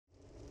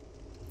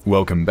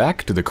Welcome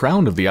back to the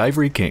Crown of the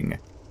Ivory King.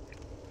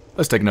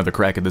 Let's take another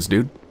crack at this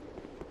dude.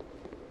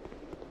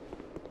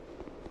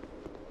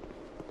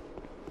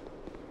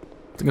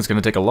 I think it's gonna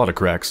take a lot of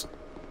cracks.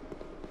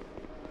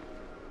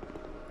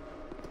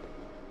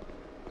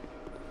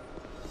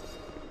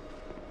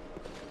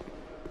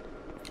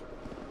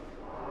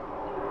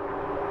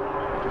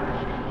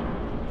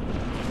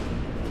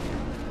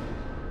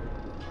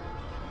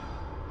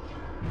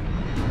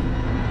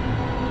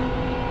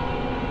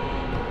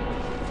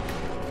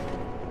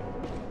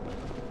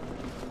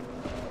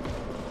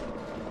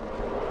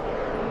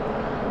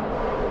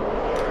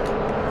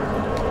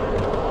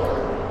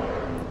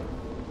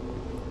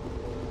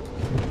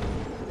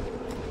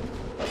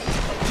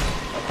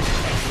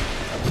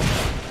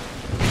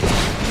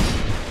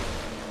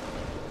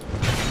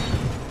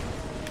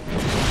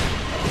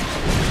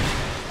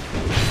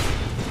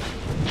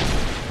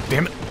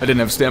 Damn it, I didn't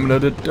have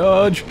stamina to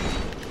dodge.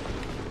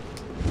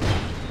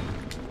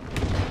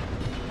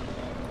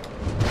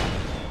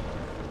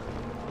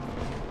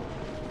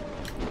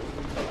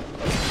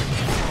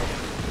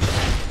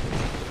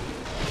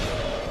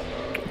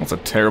 That's a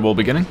terrible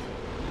beginning.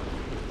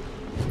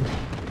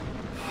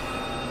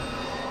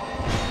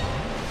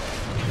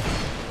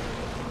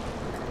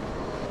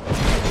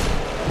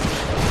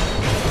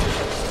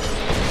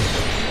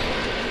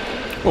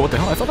 Oh, what the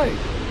hell? I thought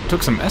I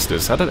took some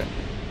Estus. How did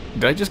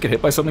I just get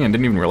hit by something and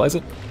didn't even realize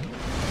it?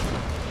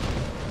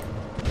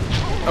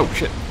 Oh,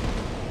 shit.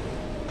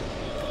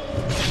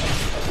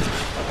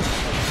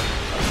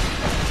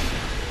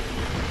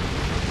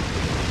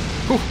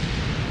 Whew.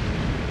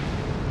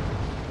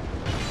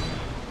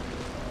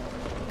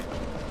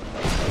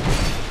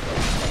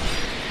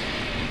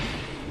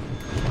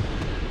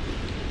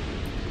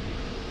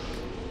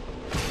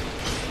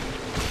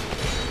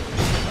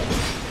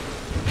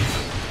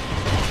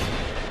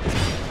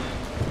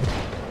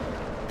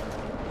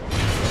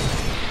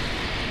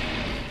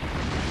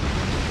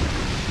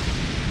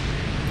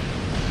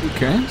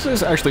 Okay, so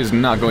this actually is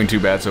not going too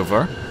bad so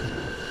far.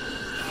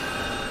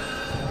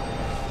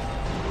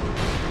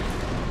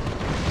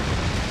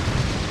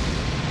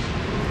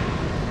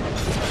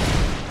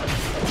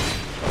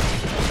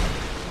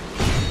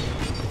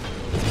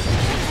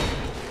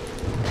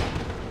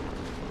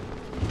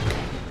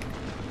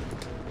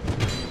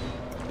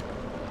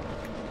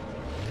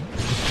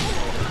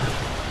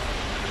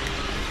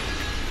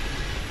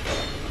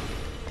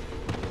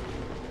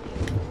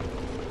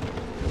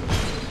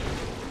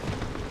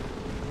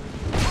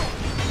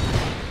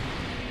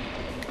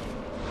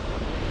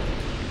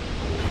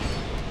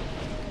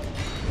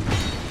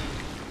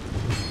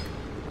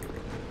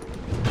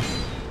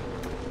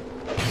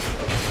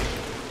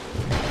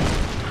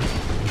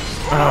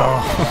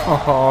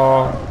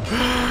 Oh.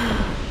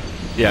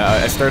 Yeah,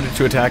 I started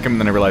to attack him,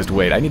 and then I realized,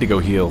 wait, I need to go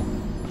heal.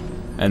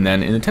 And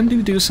then, in attempting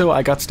to do so,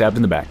 I got stabbed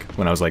in the back,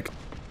 when I was like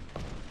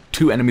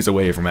 2 enemies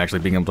away from actually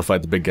being able to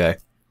fight the big guy.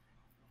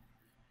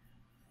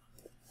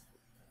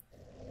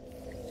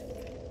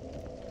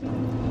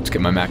 Let's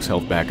get my max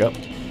health back up.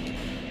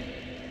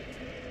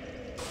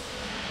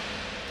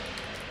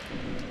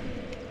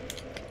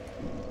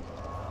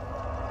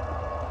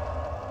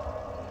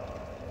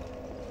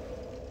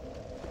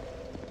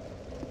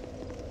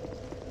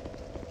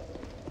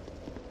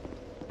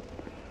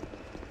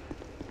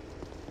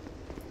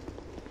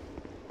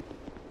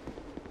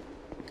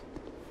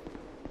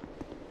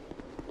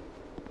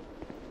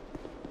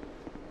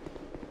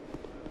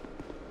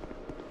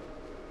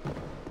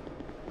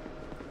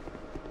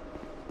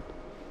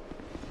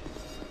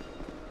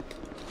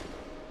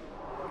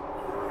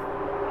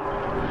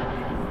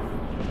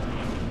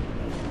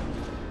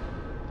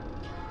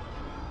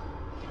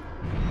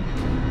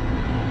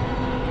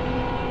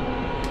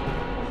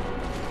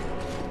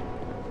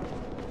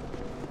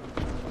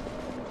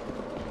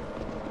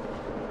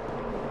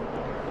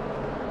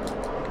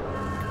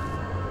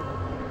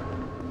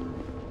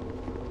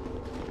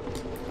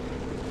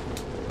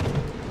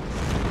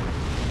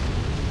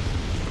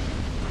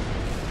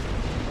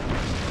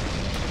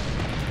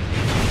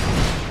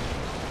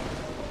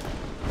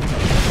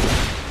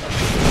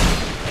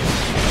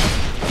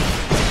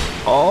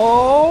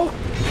 Oh!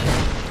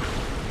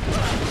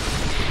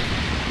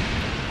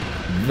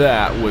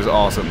 That was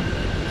awesome.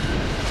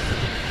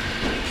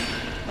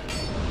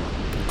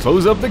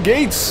 Close up the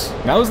gates!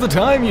 Now's the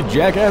time, you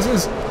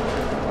jackasses!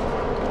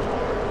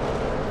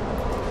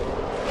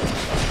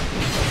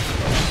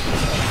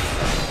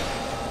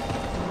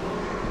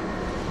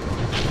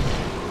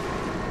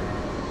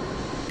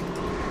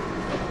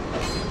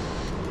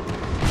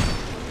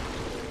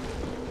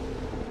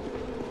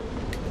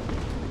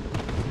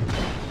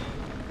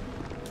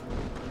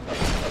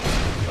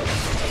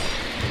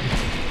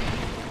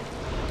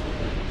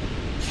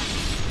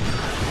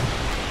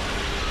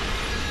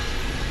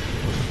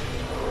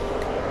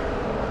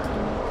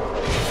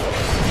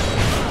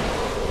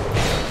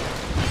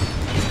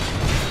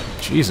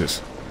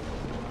 Jesus.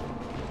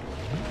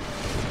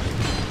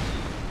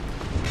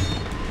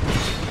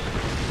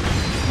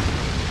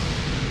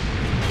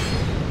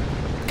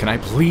 Can I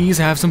please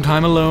have some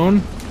time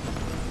alone?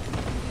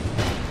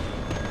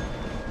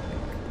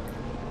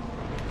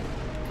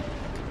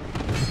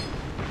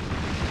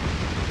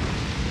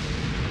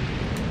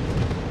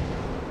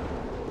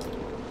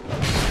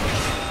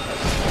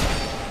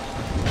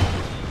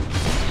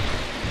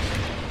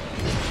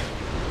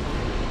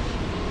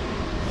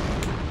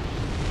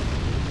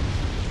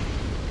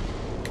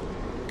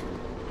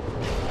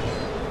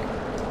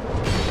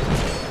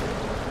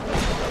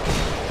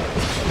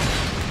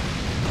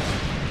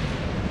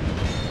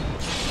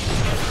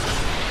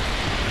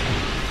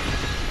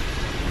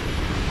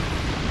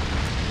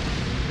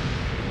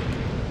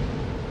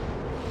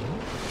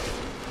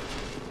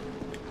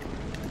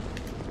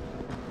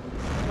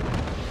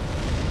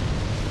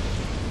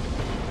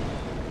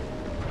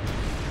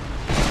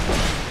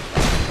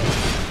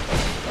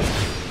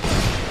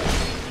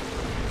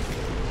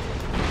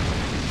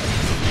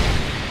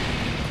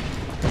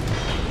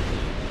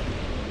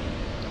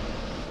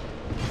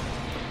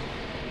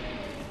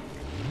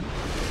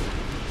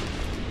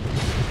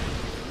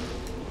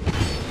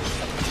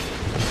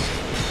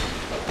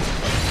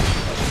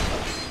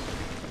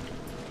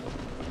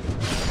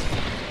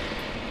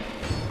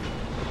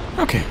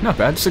 Okay, not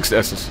bad. 6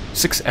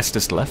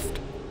 Estes left.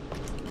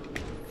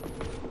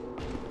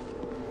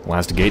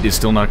 Last gate is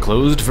still not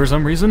closed for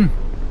some reason.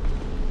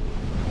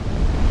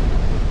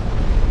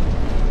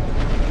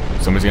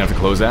 Somebody's gonna have to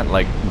close that,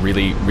 like,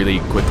 really, really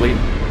quickly.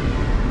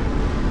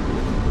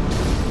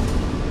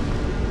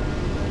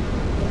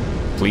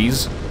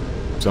 Please?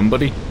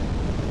 Somebody?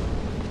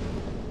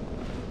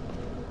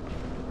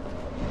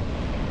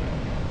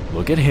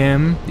 Look at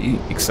him. The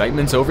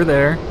excitement's over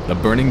there. The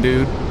burning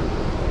dude.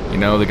 You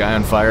know, the guy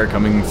on fire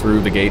coming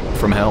through the gate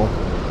from hell.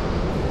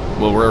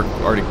 Well, we're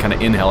already kind of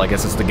in hell. I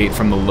guess it's the gate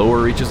from the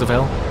lower reaches of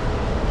hell.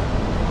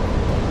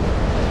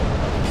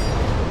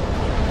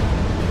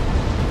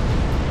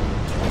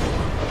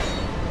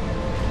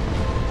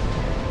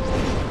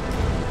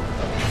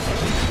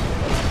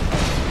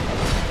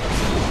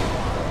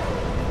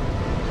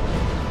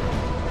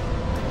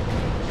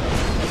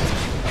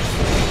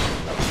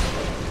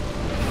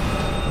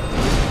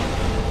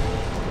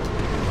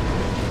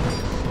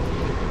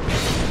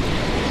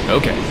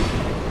 Okay.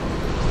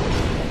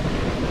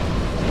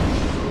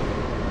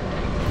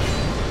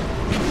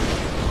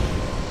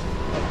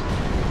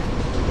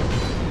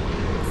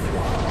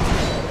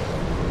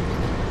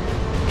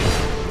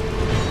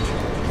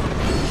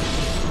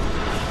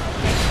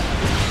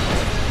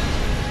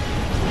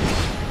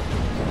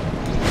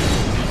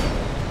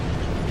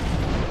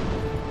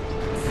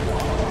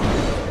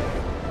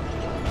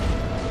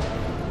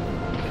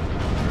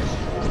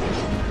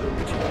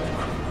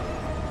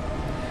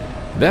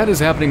 That is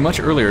happening much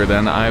earlier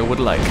than I would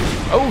like.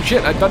 Oh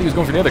shit, I thought he was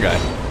going for the other guy.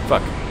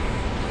 Fuck.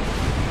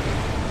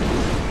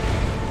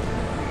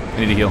 I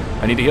need to heal.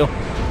 I need to heal.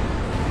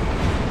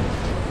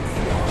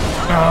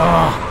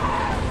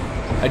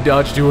 Ah! I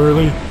dodged too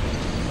early.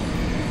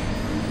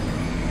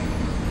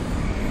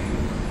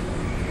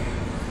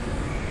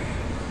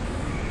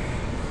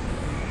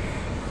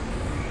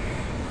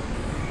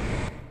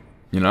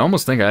 You know, I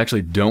almost think I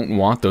actually don't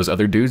want those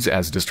other dudes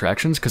as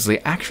distractions, because they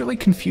actually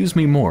confuse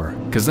me more.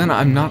 Because then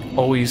I'm not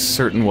always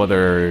certain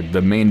whether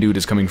the main dude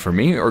is coming for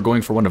me or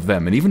going for one of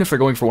them. And even if they're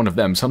going for one of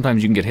them,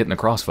 sometimes you can get hit in the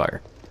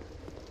crossfire.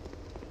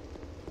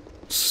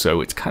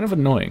 So it's kind of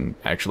annoying,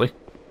 actually.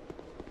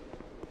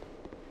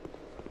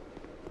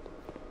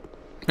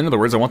 In other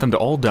words, I want them to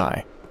all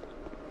die.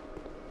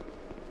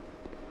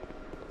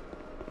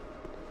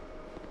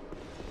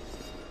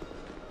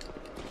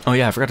 Oh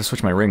yeah, I forgot to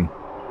switch my ring.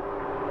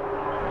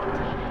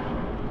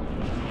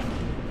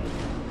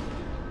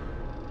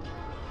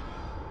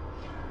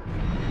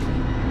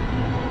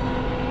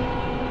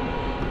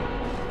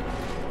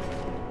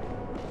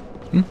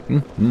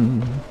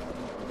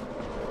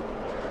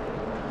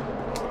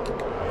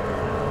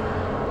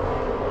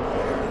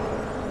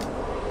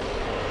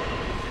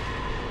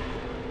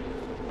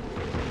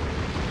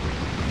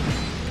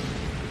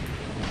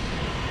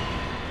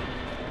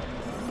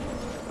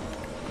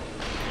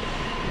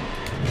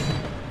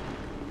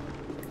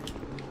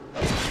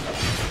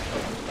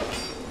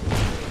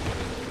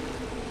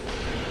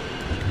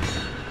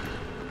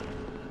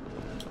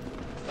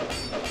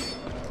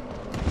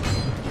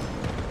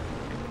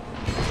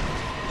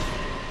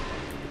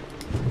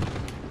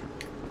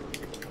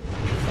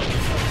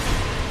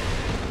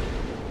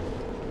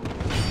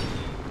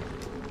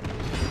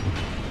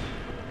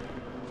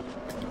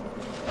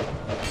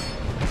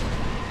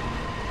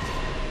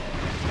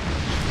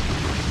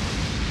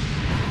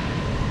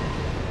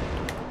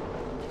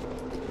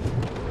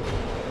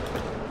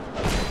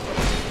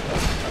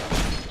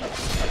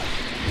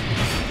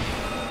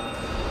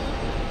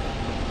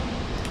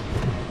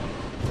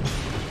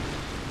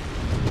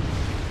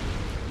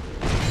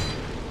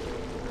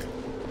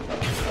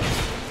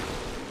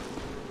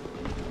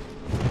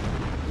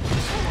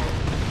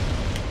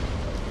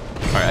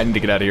 Alright, I need to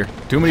get out of here.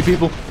 Too many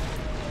people.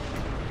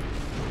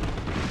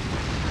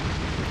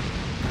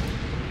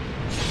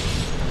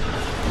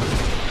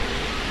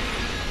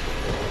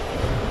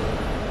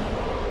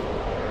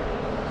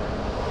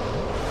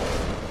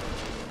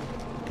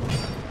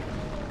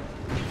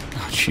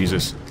 Oh,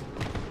 Jesus.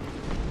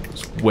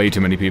 It's way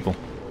too many people.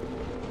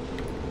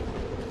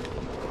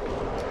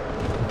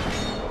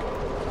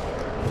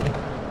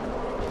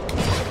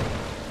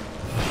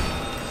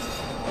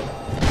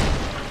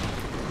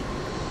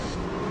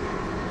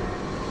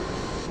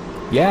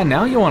 Yeah,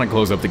 now you want to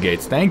close up the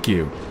gates. Thank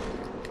you.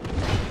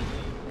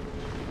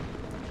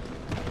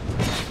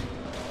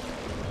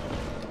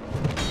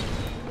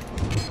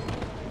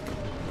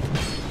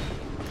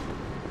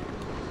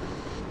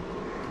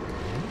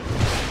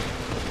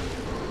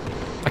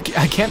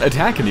 I can't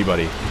attack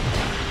anybody.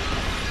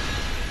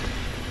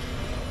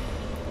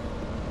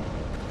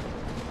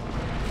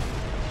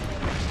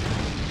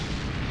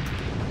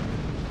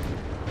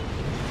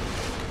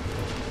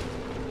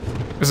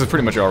 This is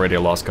pretty much already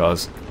a lost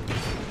cause.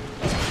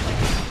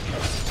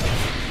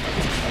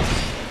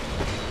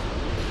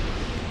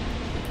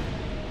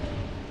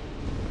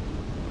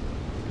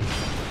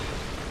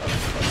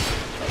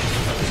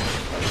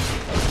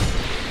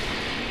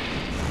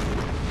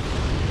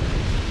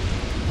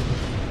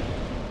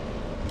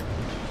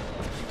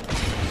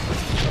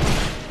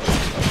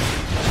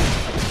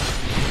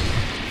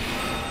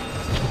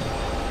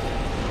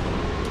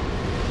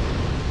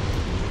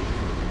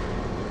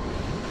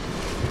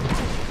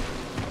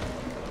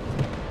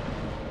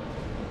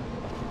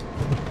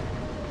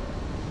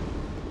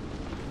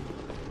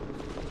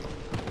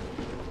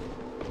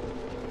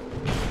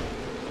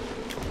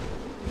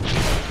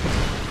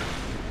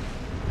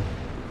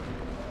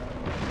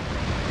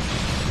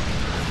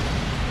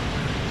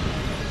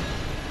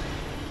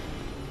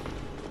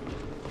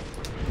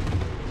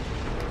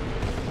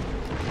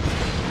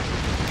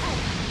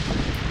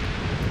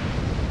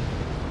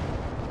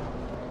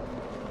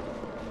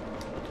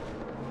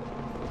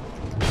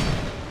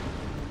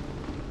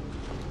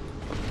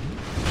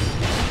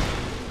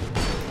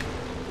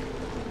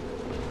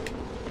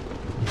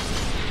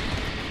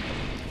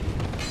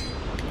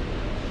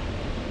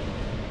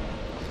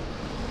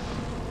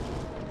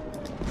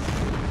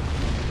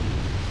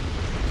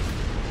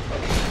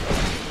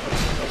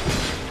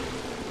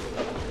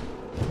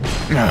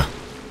 Ugh.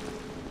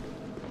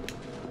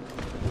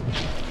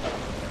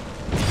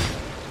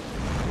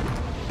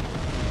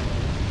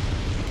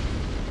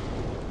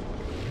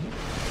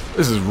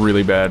 This is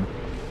really bad.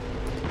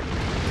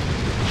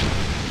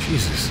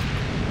 Jesus.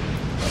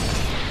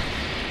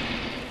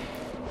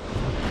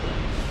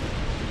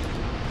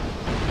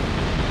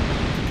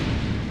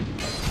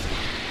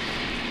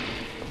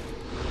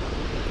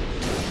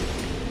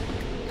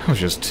 That was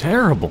just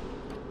terrible.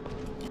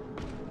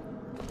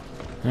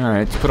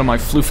 Alright, let's put on my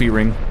floofy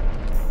ring.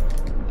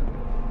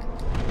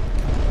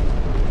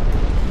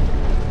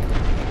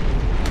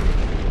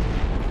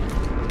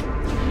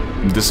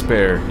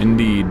 Despair,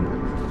 indeed.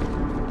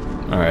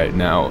 Alright,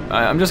 now,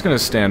 I'm just gonna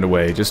stand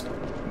away. Just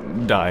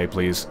die,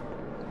 please.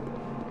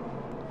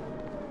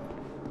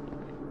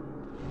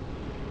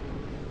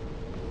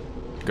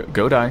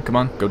 Go die, come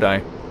on, go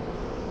die.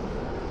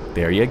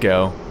 There you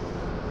go.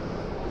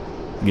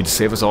 You need to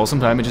save us all some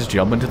time and just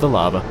jump into the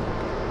lava.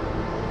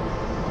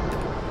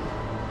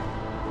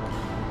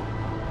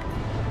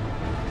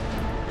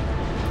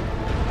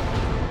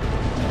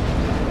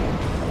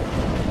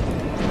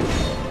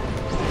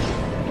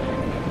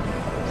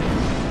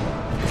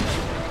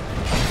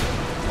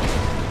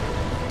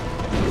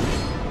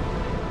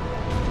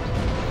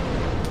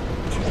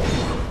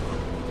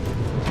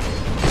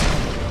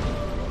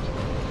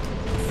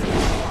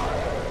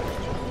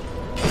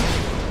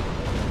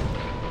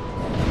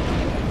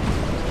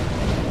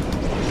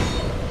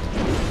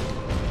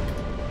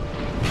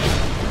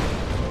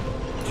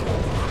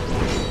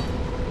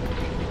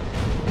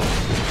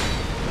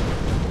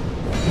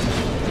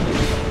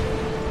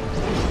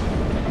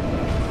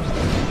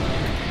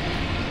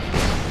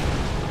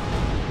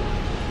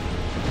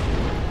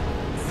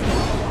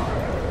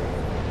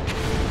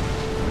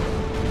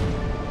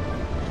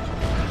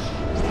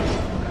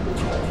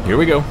 Here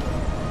we go.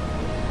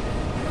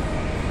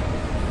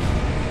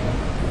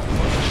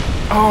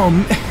 Oh,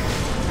 man.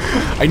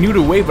 I knew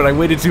to wait, but I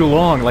waited too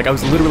long. Like, I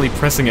was literally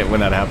pressing it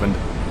when that happened.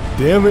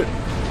 Damn it.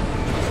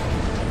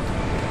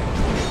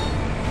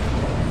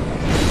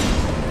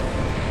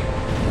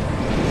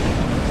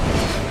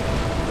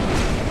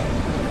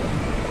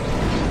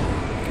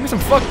 Give me some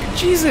fuck.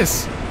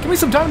 Jesus. Give me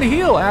some time to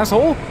heal,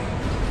 asshole.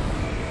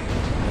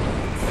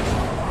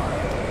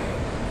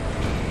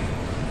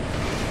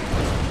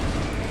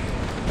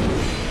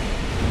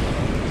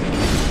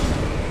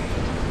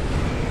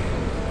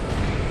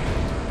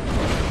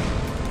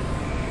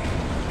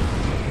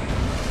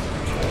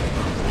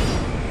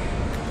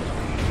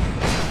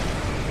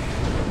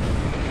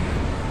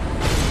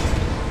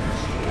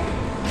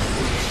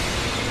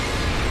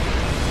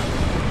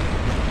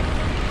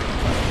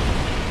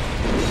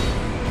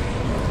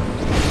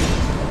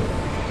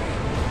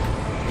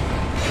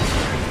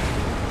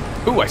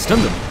 Ooh, I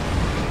stunned him.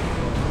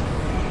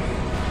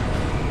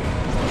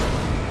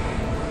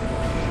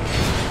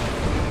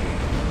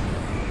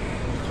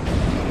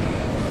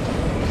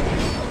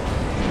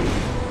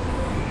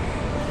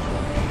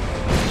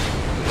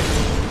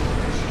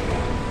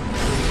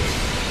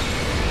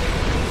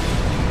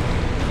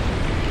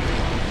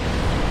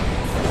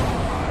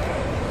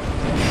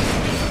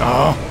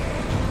 Oh.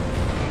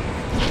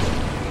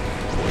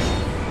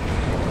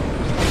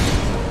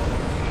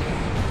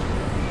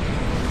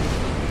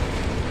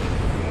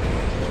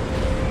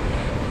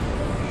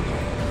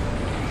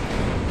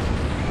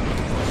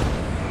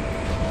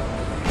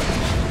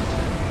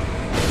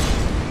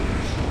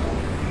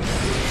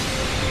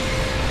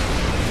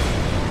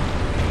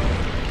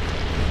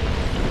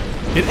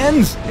 It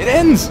ends! It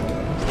ends!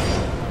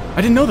 I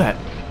didn't know that.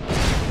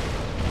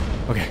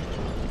 Okay.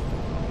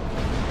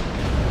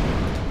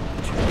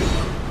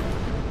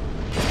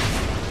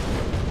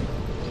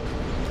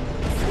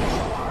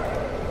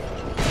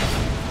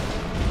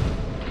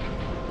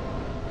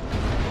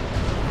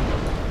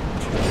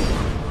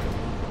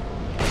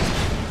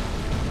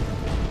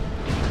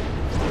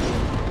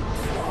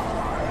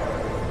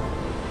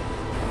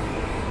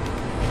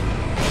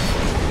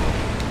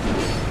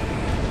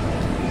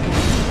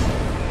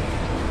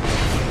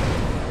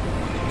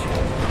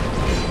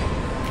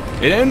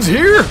 It ends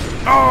here?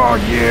 Oh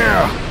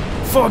yeah!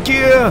 Fuck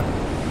yeah!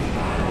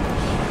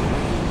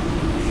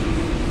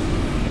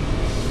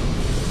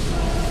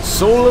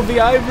 Soul of the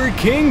Ivory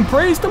King,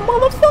 praise the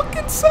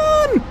motherfucking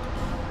sun!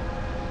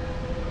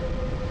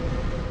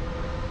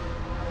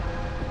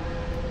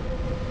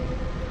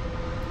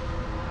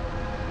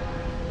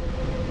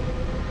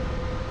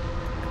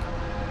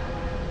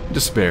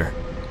 Despair.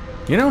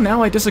 You know,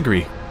 now I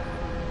disagree.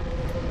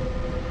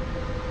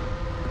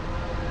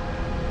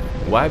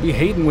 Why be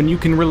hating when you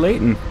can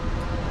relatin'?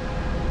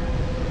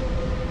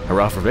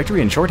 Hurrah for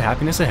victory and short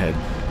happiness ahead.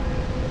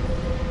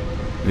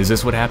 Is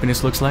this what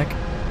happiness looks like?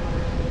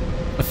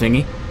 A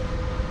thingy?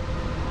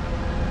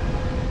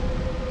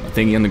 A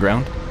thingy on the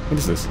ground? What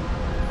is this?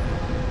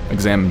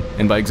 Examine.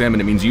 And by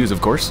examine it means use, of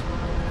course.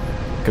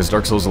 Because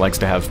Dark Souls likes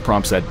to have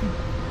prompts that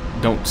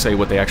don't say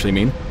what they actually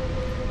mean.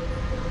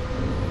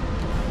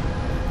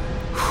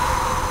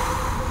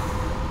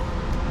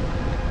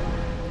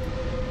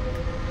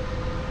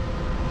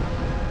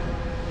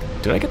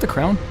 Did I get the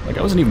crown? Like,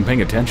 I wasn't even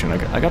paying attention.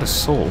 I got a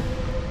soul.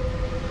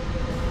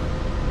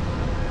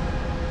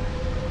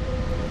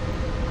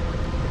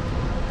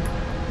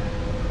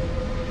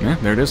 Yeah,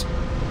 there it is.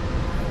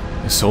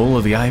 The soul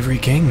of the Ivory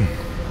King.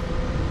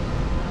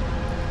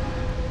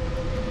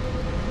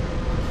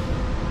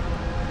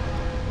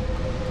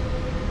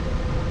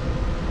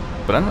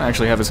 But I don't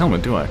actually have his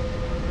helmet, do I?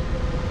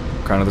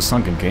 Crown of the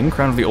Sunken King,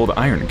 Crown of the Old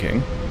Iron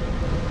King.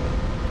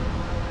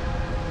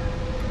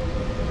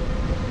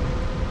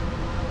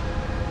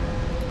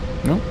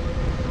 No?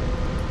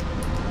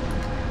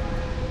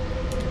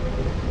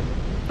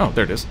 Oh,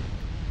 there it is.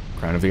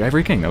 Crown of the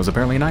Ivory King. That was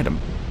apparently an item.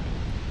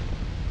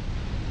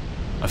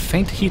 A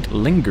faint heat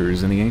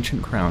lingers in the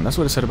ancient crown. That's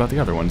what it said about the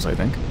other ones, I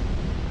think.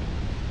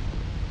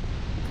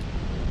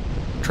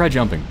 Try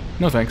jumping.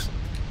 No thanks.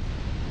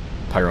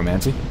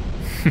 Pyromancy.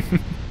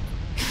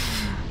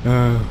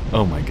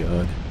 Oh my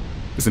god.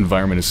 This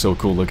environment is so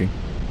cool looking.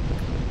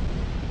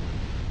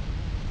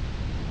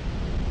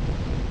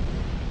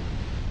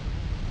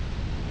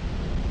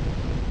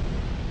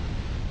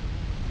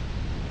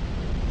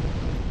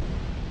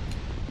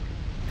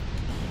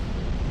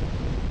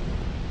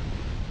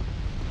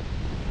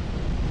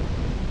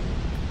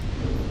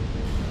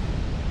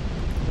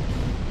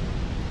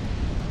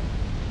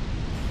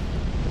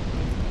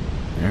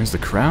 There's the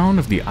crown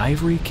of the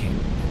Ivory King.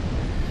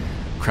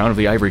 Crown of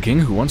the Ivory King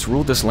who once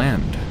ruled this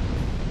land.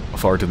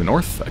 Far to the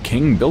north, a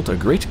king built a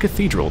great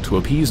cathedral to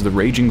appease the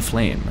raging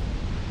flame.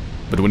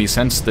 But when he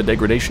sensed the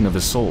degradation of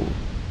his soul,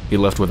 he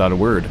left without a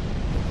word,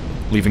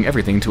 leaving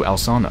everything to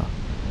Alsana,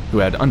 who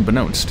had,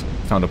 unbeknownst,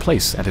 found a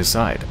place at his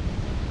side.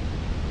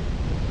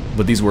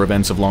 But these were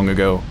events of long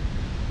ago,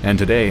 and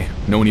today,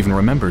 no one even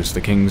remembers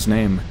the king's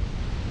name.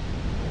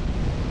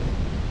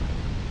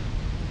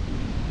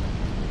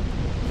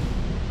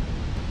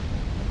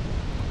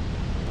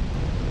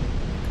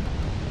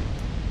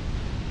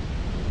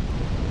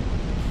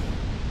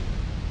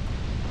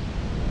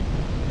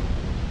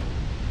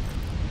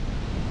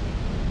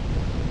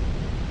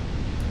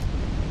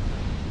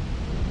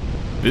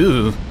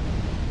 Ew.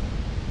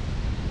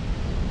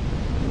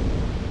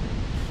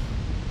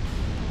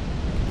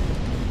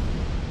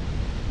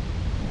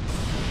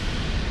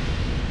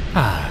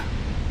 Ah.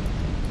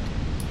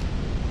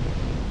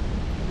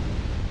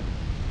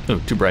 Oh,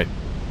 too bright.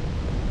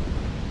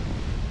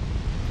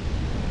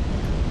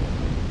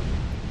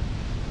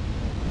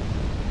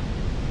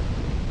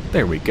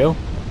 There we go.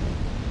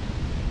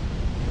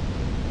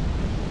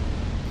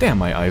 Damn,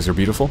 my eyes are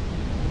beautiful.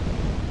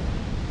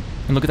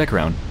 And look at that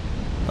crown.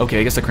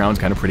 Okay, I guess the crown's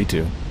kind of pretty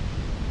too.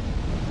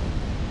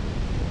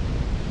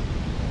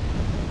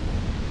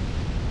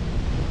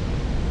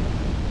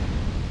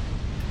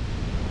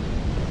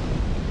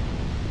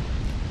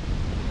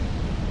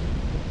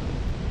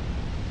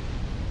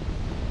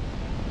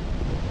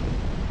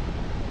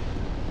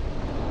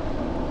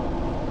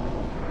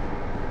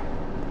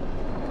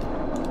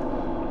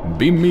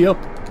 Beam me up.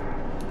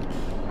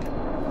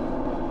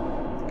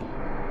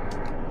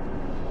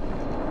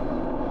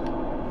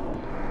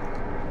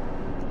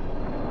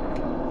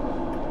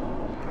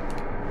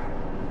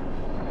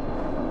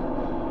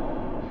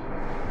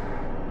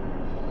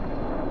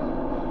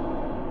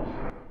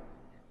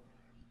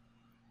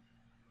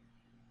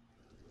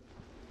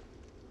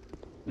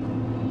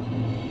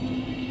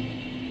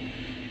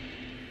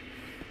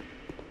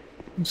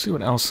 Let's see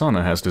what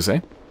Alsana has to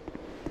say.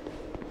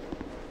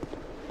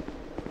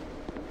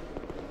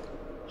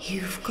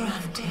 You've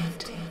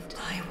granted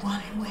my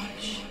one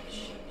wish.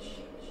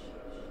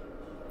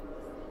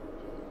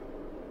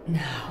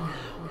 Now,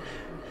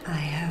 I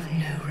have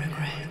no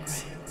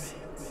regrets.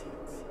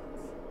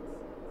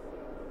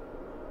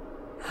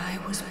 I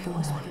was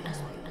born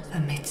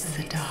amidst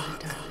the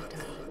dark.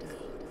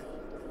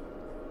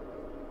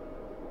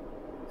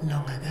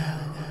 Long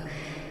ago,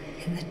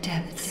 in the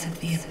depths of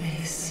the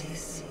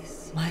abyss,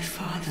 my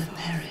father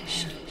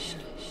perished.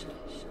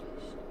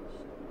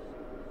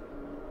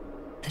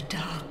 The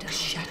dark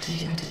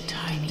shattered into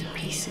tiny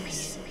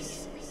pieces,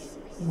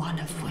 one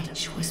of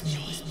which was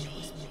me.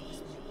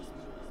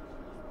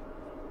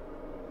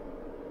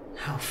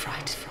 How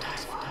frightened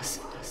I was.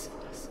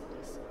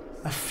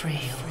 A frail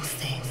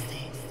thing,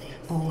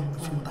 born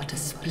from but a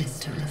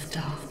splinter of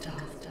dark.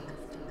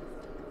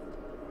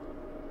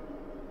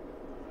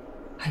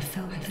 I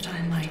felt that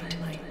I might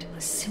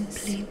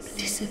simply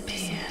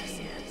disappear.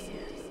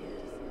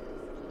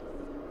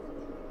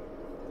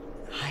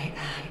 I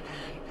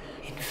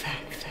am, in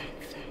fact,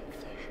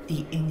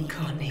 the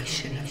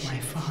incarnation of my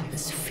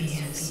father's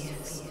fears.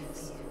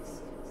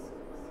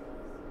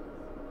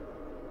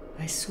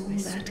 I saw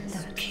that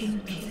the king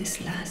of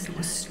this land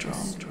was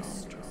strong.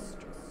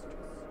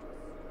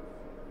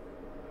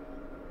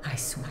 I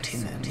sought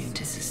him only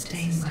to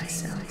sustain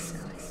myself,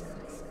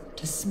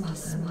 to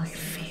smother my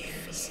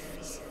fears.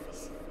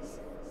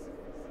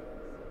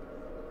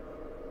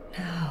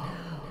 Now,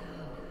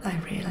 I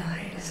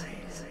realize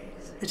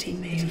that he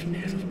may have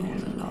known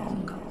all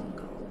along.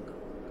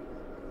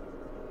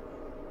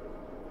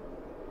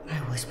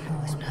 I was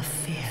born of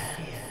fear,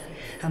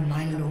 and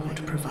my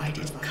Lord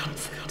provided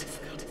comfort.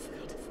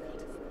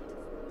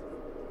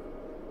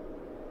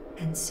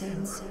 And so,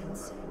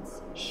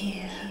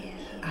 here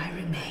I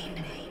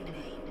remain,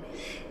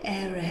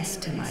 heiress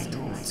to my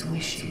lord's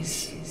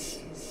wishes,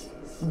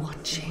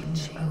 watching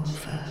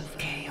over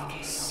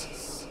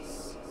chaos.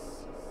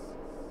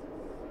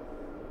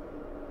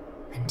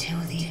 Until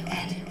the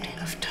end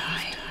of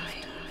time.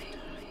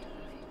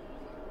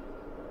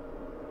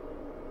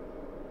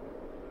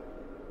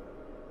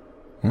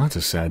 Well, that's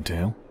a sad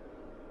tale.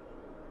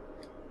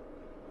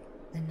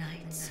 The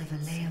Knights of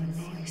Aleum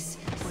voice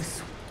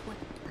was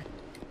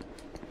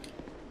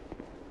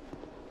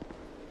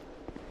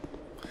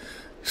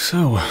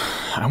So,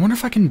 I wonder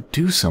if I can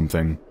do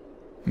something,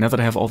 now that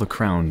I have all the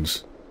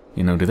crowns.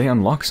 You know, do they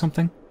unlock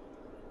something?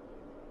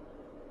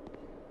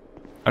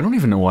 I don't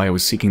even know why I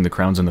was seeking the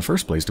crowns in the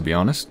first place, to be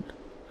honest.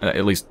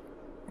 At least,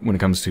 when it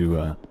comes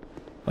to,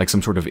 like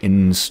some sort of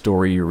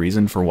in-story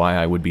reason for why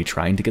I would be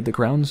trying to get the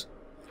crowns.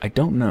 I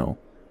don't know.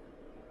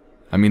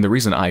 I mean, the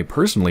reason I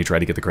personally try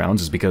to get the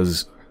crowns is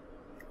because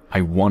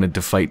I wanted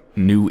to fight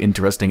new,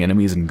 interesting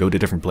enemies and go to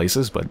different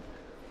places, but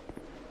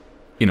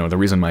you know, the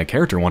reason my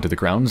character wanted the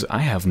crowns, I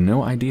have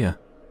no idea.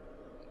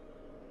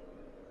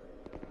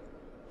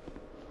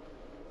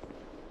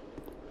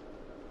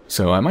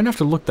 So I might have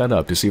to look that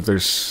up to see if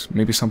there's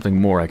maybe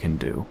something more I can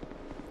do.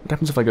 What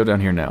happens if I go down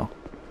here now?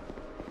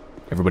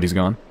 Everybody's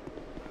gone?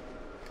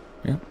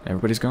 Yeah,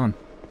 everybody's gone.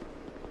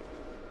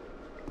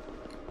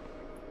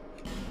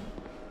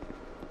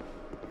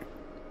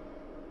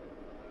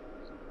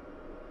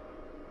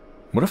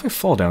 What if I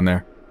fall down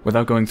there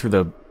without going through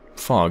the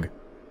fog?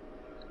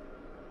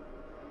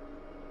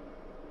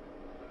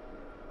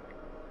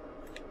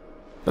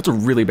 That's a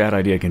really bad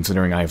idea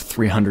considering I have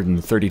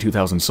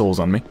 332,000 souls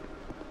on me.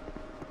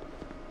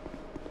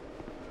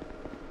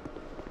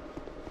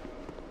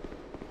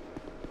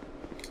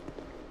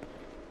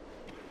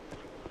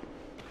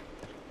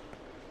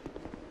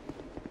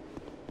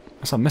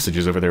 I saw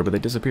messages over there, but they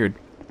disappeared.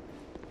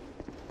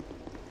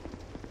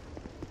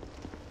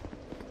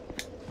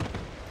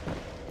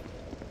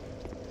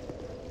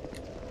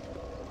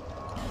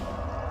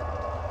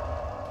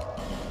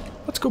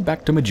 Let's go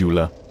back to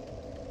Majula.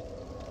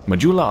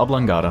 Majula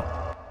Oblongata.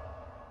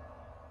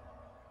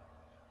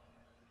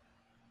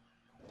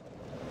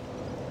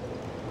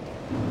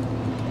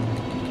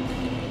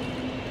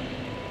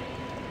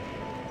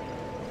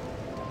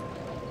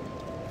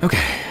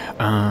 Okay,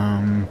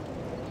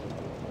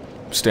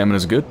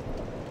 stamina's good.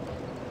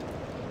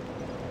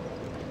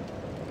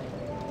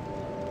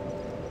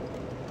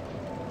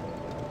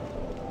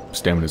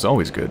 Stamina's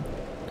always good.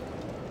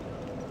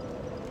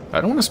 I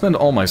don't want to spend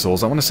all my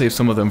souls, I want to save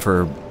some of them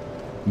for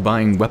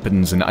buying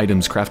weapons and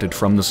items crafted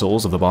from the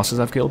souls of the bosses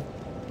I've killed.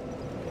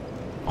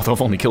 Although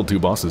I've only killed 2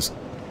 bosses.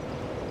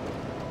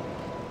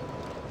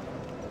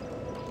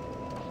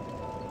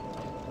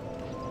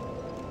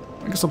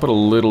 I guess I'll put a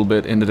little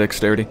bit into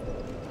dexterity.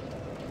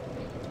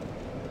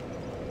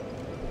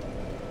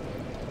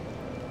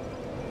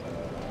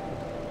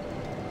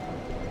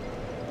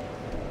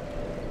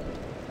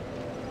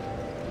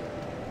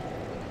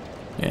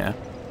 Yeah,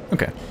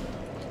 okay.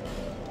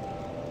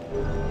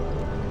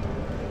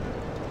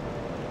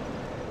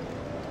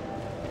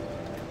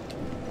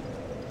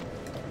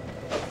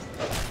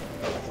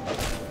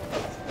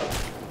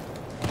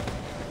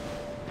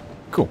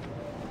 Cool.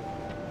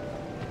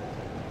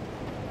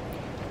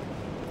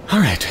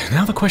 Alright,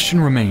 now the question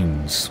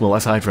remains. Well,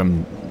 aside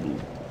from,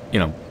 you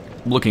know,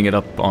 looking it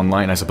up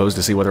online, I suppose,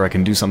 to see whether I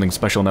can do something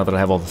special now that I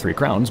have all the 3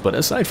 crowns, but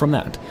aside from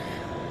that,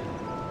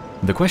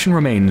 the question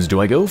remains, do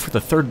I go for the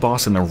 3rd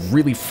boss in a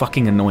really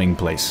fucking annoying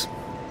place?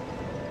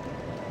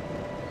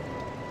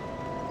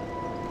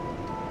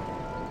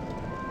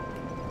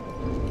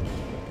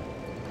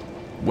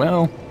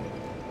 Well,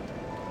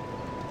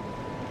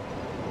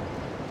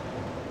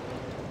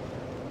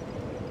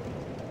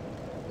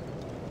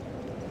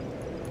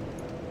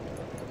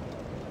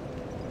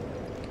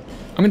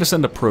 I'm gonna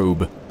send a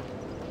probe.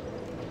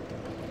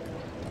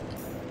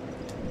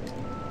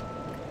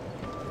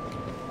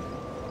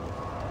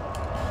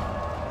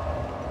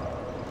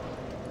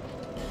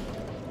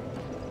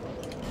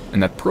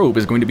 And that probe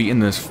is going to be in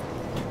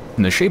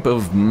the shape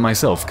of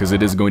myself, because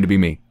it is going to be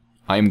me.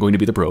 I am going to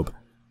be the probe.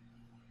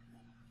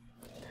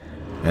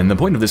 And the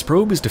point of this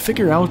probe is to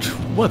figure out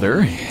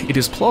whether it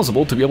is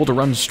plausible to be able to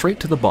run straight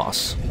to the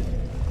boss.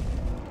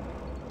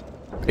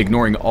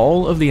 Ignoring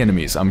all of the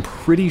enemies, I'm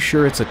pretty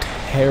sure it's a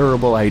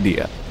terrible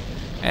idea.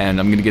 And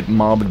I'm gonna get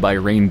mobbed by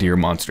reindeer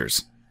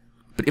monsters.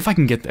 But if I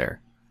can get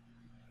there,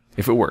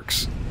 if it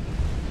works,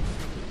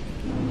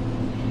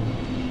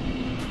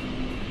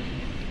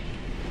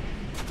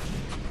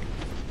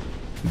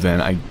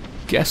 then I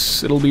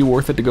guess it'll be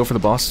worth it to go for the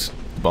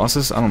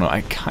bosses. I don't know,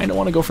 I kinda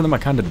wanna go for them, I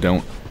kinda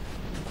don't.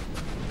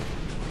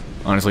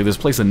 Honestly, this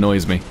place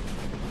annoys me.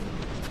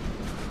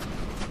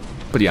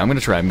 But yeah, I'm gonna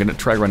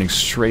try running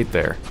straight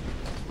there.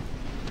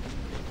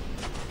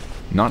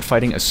 Not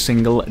fighting a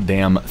single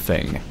damn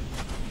thing.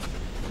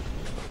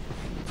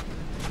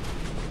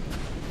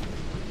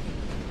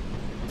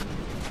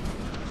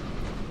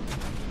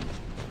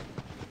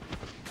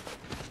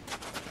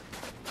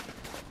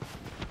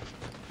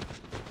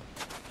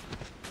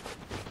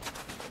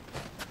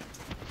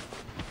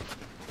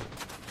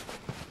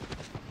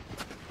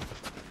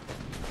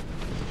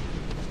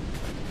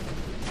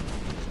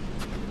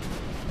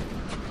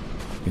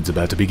 It's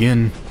about to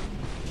begin.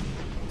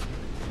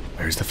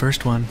 Where's the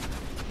first one?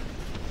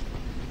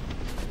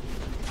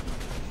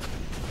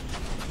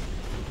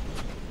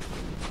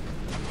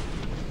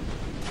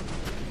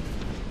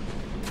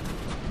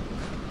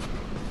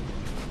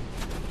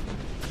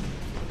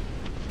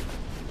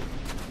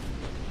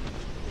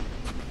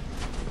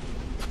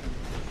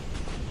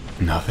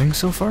 Nothing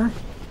so far?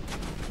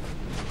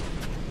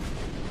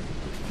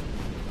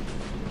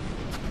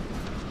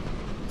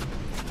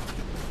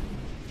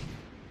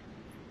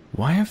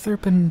 Why have there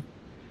been...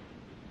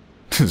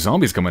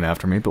 zombies coming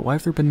after me, but why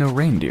have there been no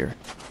reindeer?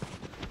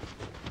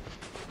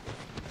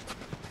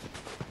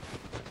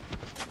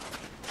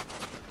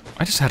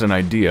 I just had an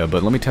idea,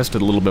 but let me test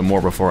it a little bit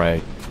more before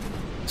I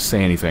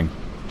say anything.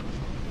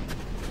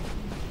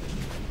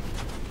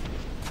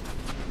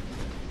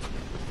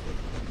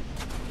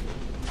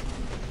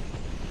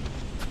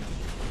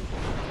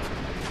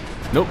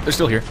 Nope, they're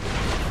still here.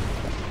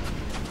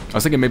 I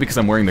was thinking maybe because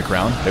I'm wearing the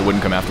crown, they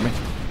wouldn't come after me.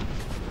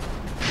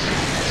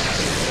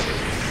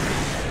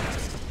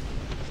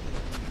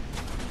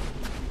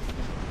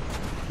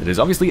 It is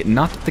obviously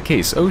not the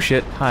case. Oh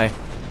shit, hi.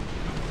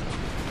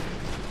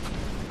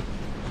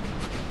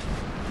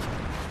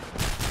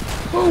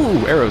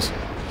 Whoa, arrows.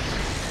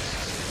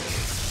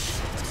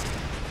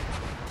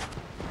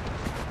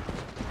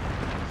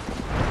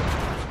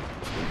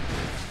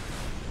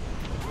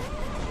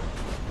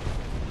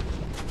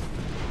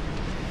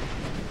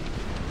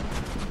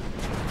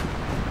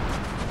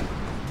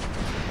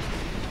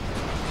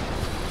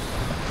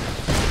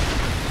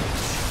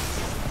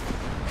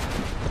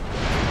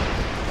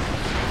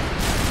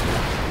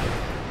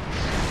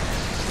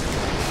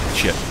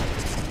 Shit.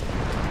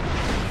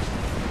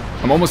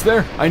 I'm almost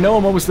there. I know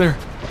I'm almost there.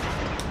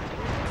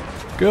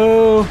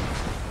 Go.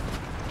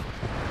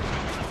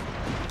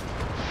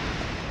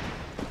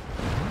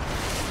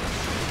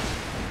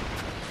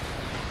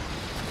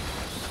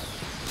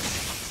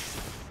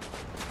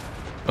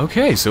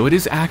 Okay, so it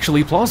is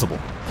actually plausible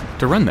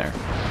to run there.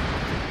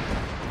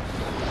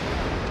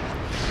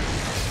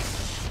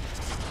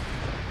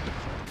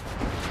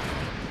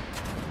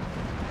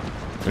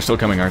 They're still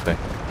coming, aren't they?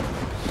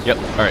 Yep,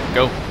 alright,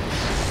 go.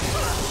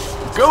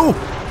 Go!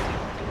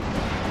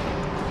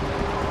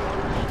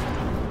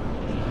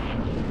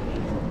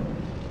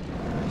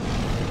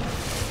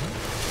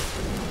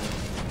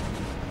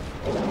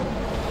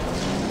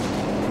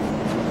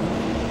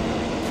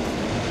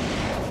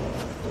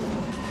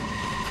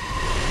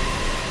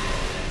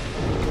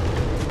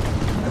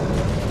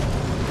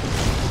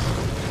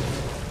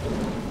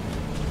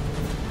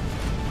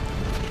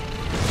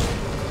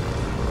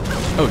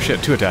 Oh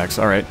shit, 2 attacks,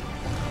 alright.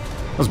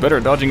 I was better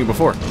at dodging you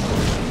before.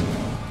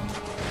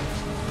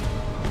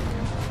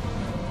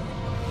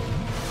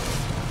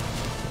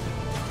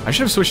 I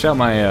should have switched out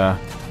my,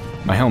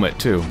 my helmet,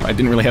 too. I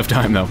didn't really have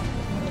time, though.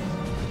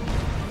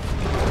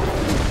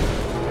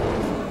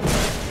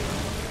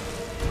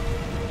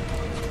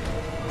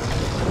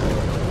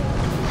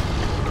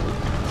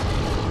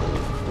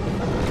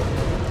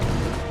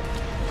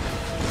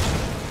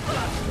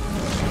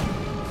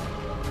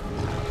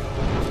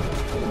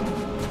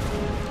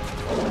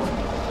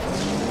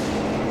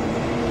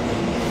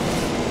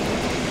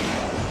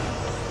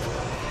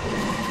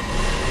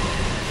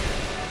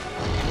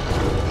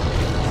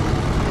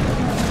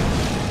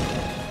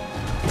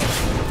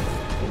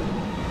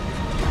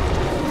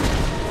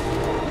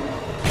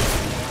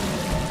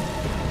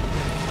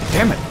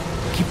 Damn it!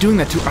 I keep doing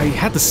that too. I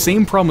had the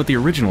same problem with the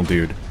original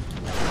dude.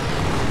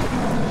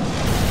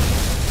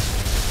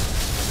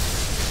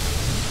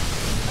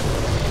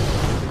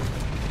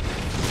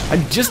 I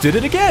just did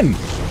it again!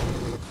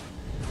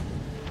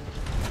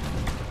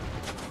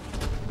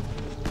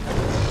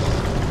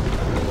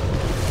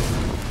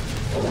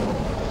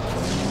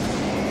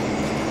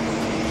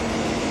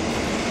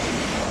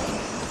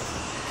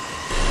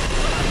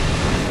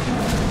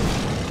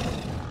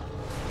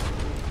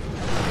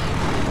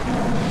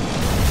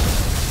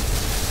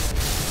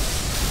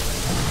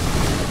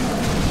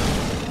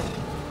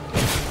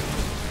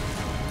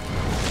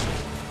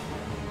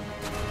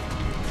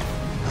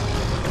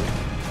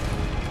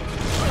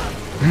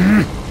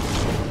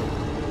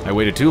 I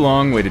waited too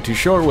long, waited too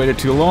short, waited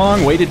too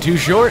long, waited too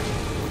short.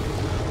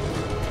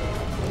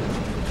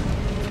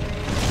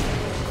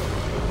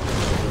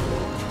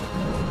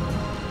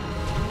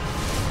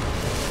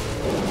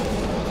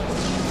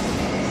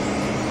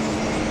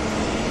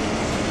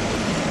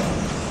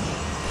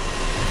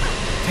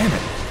 Damn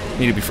it.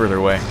 Need to be further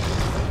away.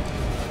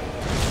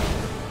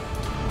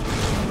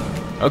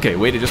 Okay,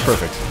 waited just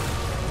perfect.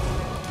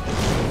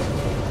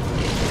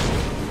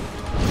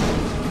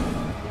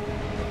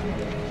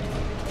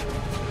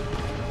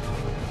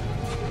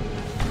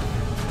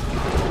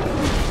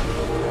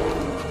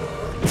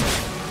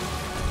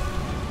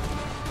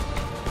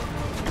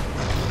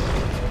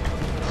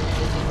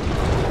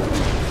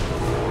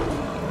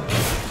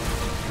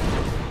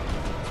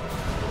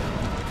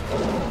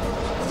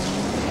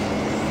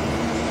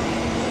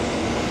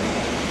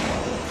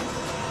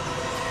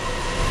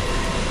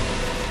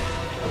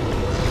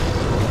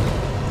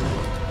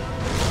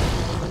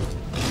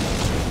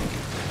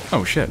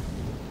 Oh, shit.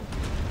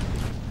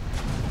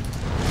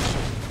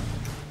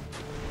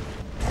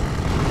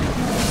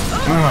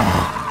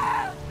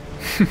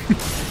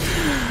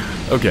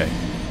 Okay.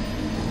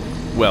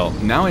 Well,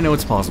 now I know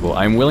it's possible.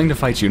 I'm willing to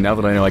fight you now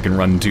that I know I can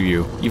run to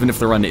you. Even if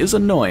the run is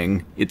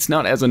annoying, it's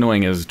not as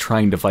annoying as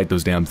trying to fight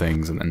those damn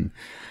things and then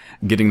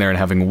getting there and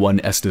having one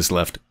Estus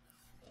left.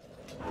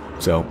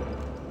 So,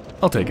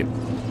 I'll take it.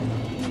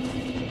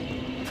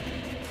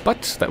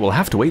 But that will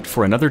have to wait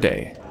for another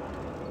day.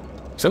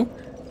 So,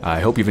 I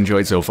hope you've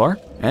enjoyed so far,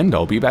 and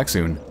I'll be back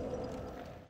soon.